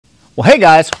Well, hey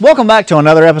guys, welcome back to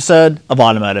another episode of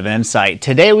Automotive Insight.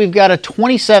 Today we've got a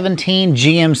 2017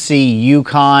 GMC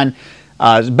Yukon.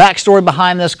 Backstory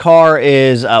behind this car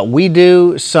is we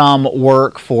do some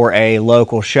work for a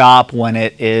local shop when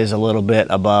it is a little bit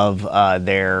above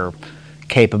their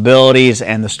capabilities,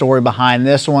 and the story behind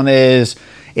this one is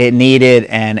it needed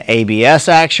an ABS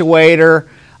actuator.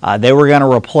 They were going to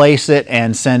replace it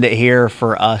and send it here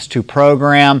for us to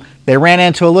program. They ran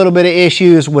into a little bit of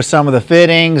issues with some of the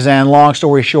fittings, and long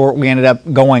story short, we ended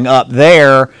up going up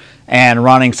there and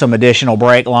running some additional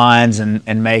brake lines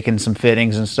and making some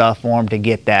fittings and stuff for them to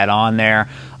get that on there.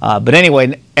 But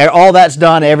anyway, all that's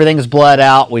done. Everything's bled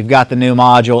out. We've got the new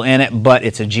module in it, but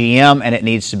it's a GM and it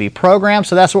needs to be programmed.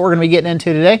 So that's what we're going to be getting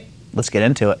into today. Let's get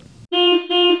into it.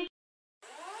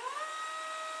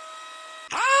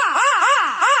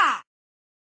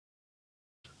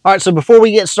 All right, so before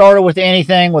we get started with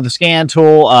anything with the scan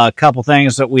tool, a couple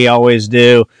things that we always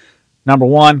do. Number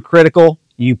one, critical,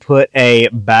 you put a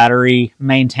battery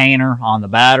maintainer on the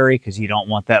battery because you don't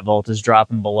want that voltage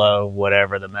dropping below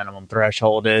whatever the minimum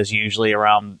threshold is, usually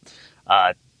around,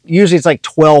 usually it's like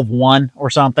 12.1 or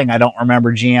something. I don't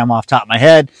remember GM off the top of my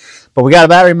head, but we got a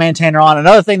battery maintainer on.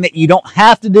 Another thing that you don't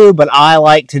have to do, but I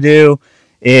like to do,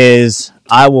 is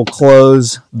I will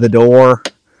close the door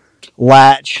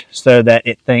latch so that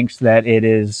it thinks that it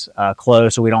is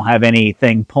closed, so we don't have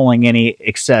anything pulling any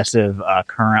excessive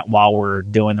current while we're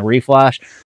doing the reflash.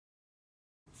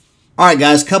 All right,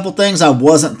 guys, couple things I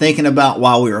wasn't thinking about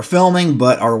while we were filming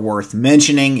but are worth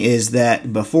mentioning is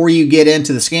that before you get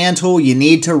into the scan tool, you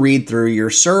need to read through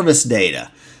your service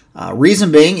data.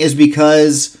 Reason being is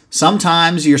because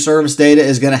sometimes your service data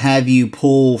is going to have you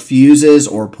pull fuses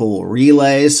or pull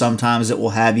relays. Sometimes it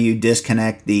will have you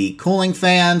disconnect the cooling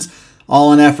fans,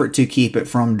 all in effort to keep it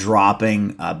from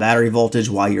dropping battery voltage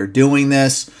while you're doing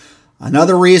this.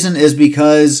 Another reason is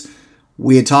because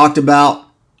we had talked about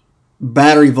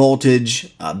battery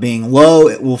voltage being low.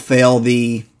 It will fail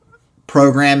the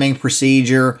programming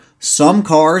procedure. Some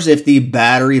cars, if the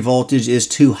battery voltage is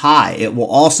too high, it will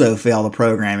also fail the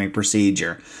programming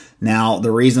procedure. Now, the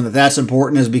reason that that's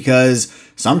important is because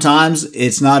sometimes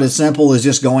it's not as simple as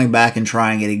just going back and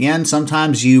trying it again.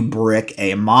 Sometimes you brick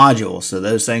a module. So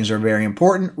those things are very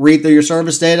important. Read through your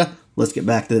service data. Let's get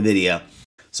back to the video.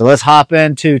 So let's hop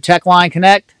into TechLine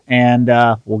Connect and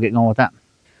we'll get going with that.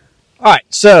 All right,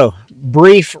 so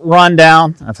brief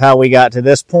rundown of how we got to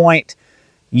this point.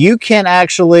 You can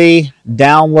actually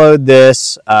download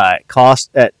this. The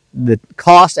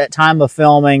cost at time of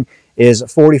filming is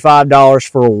 $45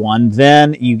 for one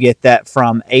VIN. You get that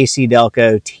from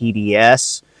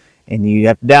acdelcotds, and you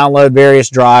have to download various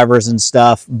drivers and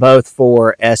stuff, both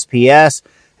for SPS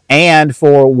and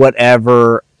for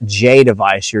whatever J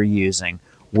device you're using.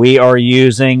 We are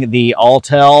using the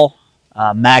Autel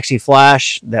Maxi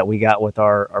Flash that we got with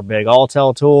our big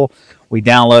Autel tool. We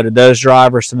downloaded those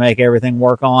drivers to make everything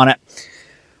work on it.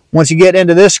 Once you get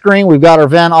into this screen, we've got our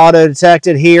VIN auto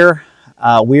detected here.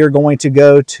 We are going to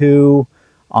go to,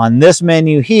 on this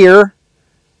menu here,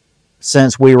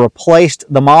 since we replaced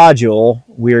the module,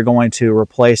 we are going to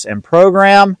replace and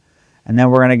program, and then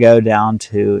we're going to go down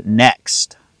to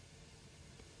next.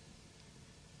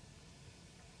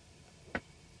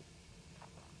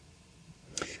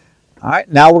 All right,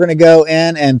 now we're going to go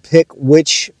in and pick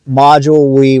which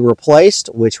module we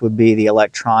replaced, which would be the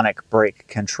electronic brake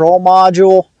control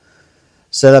module.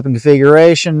 Setup and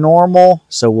configuration, normal,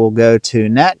 so we'll go to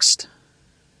next.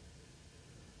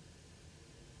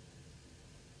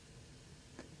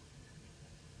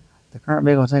 The current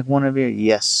vehicle will take one of your,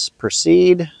 yes,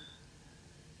 proceed.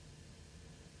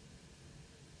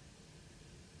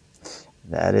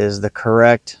 That is the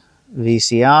correct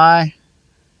VCI.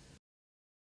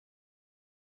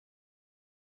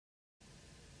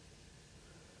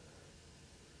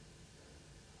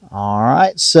 All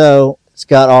right, so it's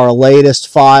got our latest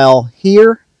file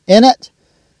here in it.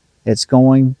 It's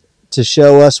going to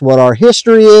show us what our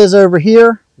history is over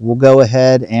here. We'll go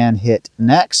ahead and hit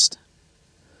next.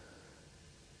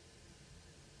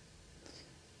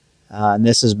 And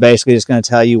this is basically just going to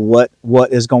tell you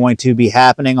what is going to be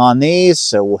happening on these.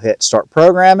 So we'll hit start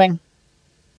programming.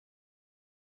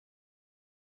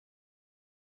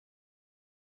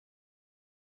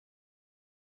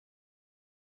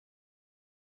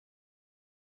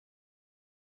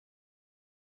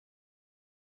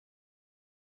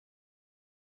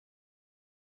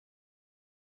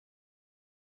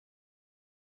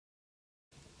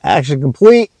 Action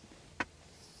complete.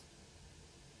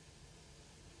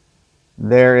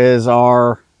 There is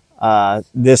our,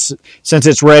 this, since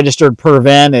it's registered per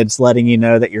VIN, it's letting you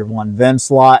know that your one VIN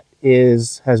slot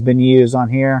has been used on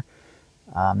here.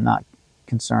 I'm not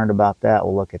concerned about that.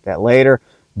 We'll look at that later.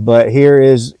 But here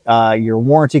is your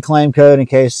warranty claim code in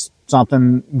case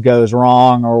something goes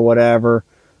wrong or whatever.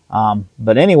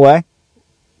 But anyway,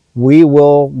 we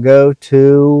will go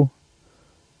to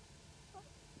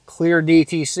clear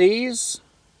DTCs,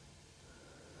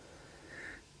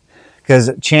 because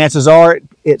chances are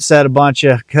it set a bunch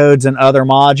of codes in other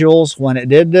modules when it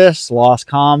did this, lost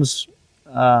comms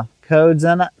codes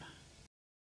in it.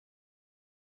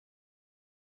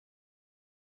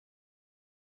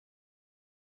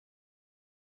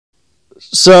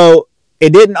 So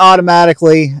it didn't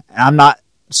automatically, I'm not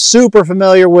super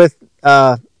familiar with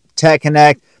Tech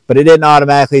Connect, but it didn't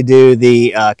automatically do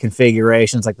the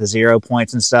configurations like the 0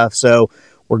 points and stuff. So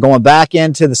we're going back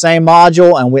into the same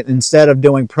module, and instead of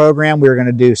doing program, we're going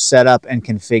to do setup and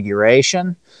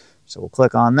configuration. So we'll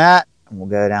click on that, and we'll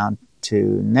go down to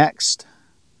next.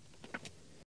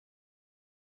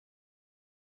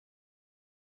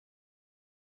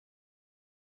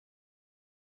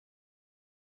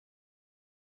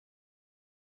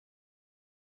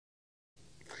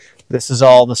 This is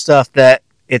all the stuff that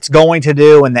it's going to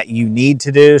do and that you need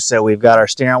to do. So we've got our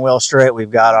steering wheel straight, we've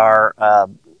got our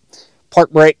park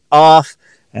brake off,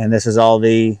 and this is all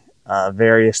the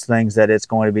various things that it's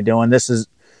going to be doing. This is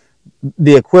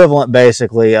the equivalent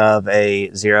basically of a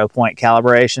 0 point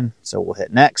calibration. So we'll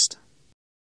hit next.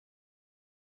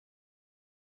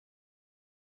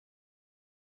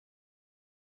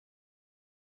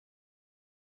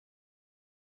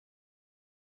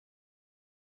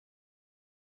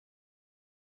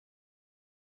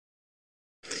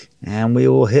 And we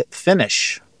will hit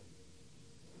finish.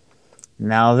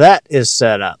 Now that is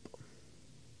set up.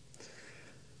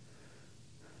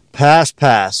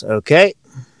 Pass, okay.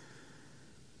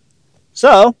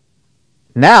 So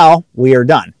now we are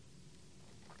done.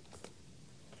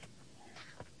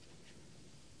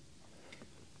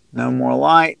 No more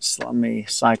lights. Let me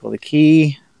cycle the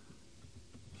key.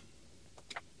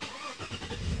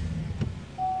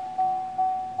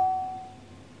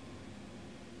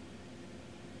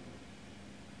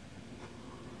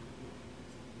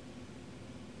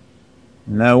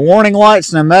 No warning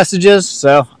lights, no messages,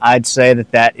 so I'd say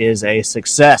that that is a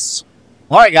success.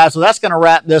 All right, guys, so that's going to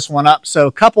wrap this one up. So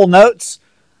a couple notes.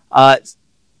 When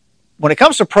it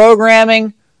comes to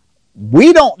programming,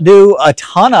 we don't do a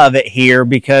ton of it here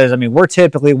because, I mean, we're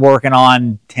typically working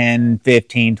on 10,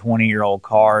 15, 20-year-old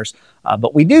cars,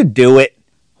 but we do it.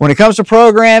 When it comes to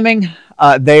programming,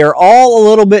 they are all a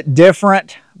little bit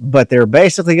different, but they're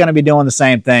basically going to be doing the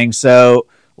same thing. So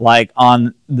like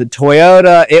on the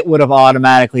Toyota, it would have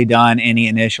automatically done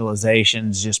any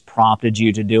initializations, just prompted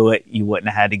you to do it. You wouldn't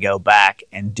have had to go back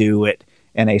and do it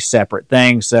in a separate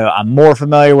thing. So I'm more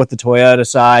familiar with the Toyota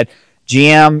side.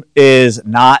 GM is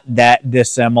not that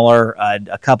dissimilar,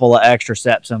 a couple of extra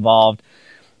steps involved.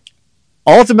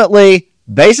 Ultimately,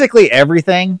 basically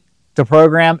everything to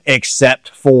program except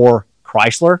for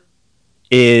Chrysler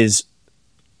is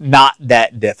not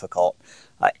that difficult.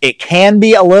 It can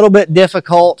be a little bit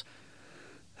difficult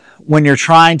when you're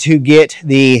trying to get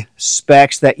the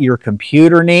specs that your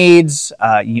computer needs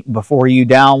before you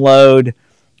download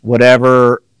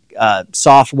whatever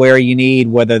software you need,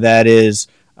 whether that is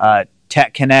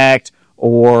Tech Connect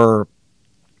or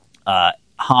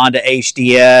Honda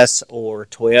HDS or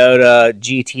Toyota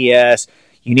GTS.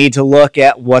 You need to look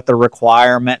at what the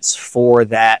requirements for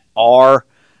that are.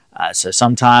 So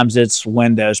sometimes it's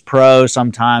Windows Pro,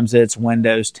 sometimes it's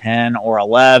Windows 10 or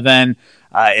 11.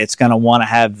 It's going to want to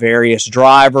have various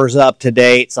drivers up to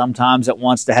date. Sometimes it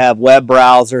wants to have web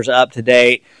browsers up to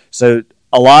date. So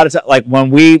a lot of times, like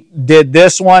when we did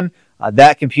this one,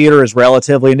 that computer is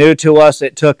relatively new to us.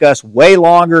 It took us way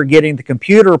longer getting the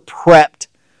computer prepped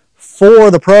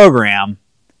for the program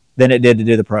than it did to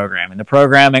do the programming. The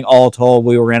programming, all told,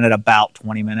 we were in at about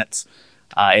 20 minutes.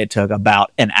 It took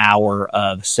about an hour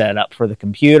of setup for the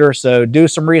computer, so do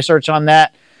some research on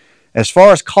that. As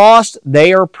far as cost,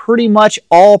 they are pretty much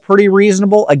all pretty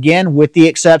reasonable. Again, with the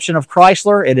exception of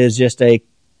Chrysler, it is just a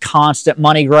constant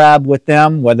money grab with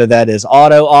them, whether that is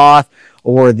auto auth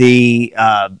or the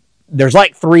there's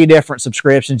like 3 different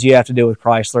subscriptions you have to do with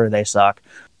Chrysler. They suck.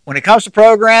 When it comes to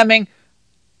programming,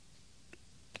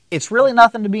 it's really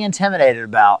nothing to be intimidated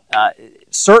about.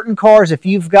 Certain cars, if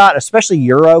you've got, especially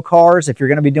Euro cars, if you're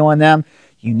going to be doing them,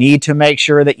 you need to make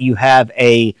sure that you have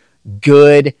a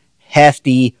good,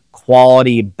 hefty,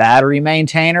 quality battery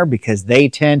maintainer because they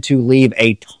tend to leave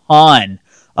a ton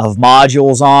of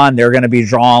modules on. They're going to be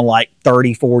drawing like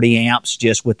 30, 40 amps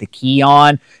just with the key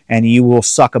on, and you will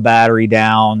suck a battery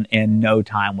down in no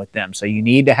time with them. So you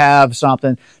need to have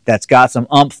something that's got some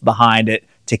oomph behind it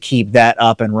to keep that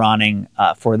up and running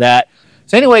for that.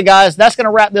 So anyway, guys, that's going to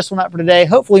wrap this one up for today.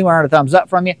 Hopefully we earned a thumbs up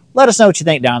from you. Let us know what you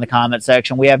think down in the comment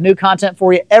section. We have new content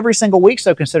for you every single week,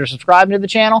 so consider subscribing to the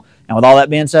channel. And with all that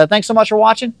being said, thanks so much for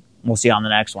watching. We'll see you on the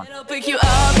next one.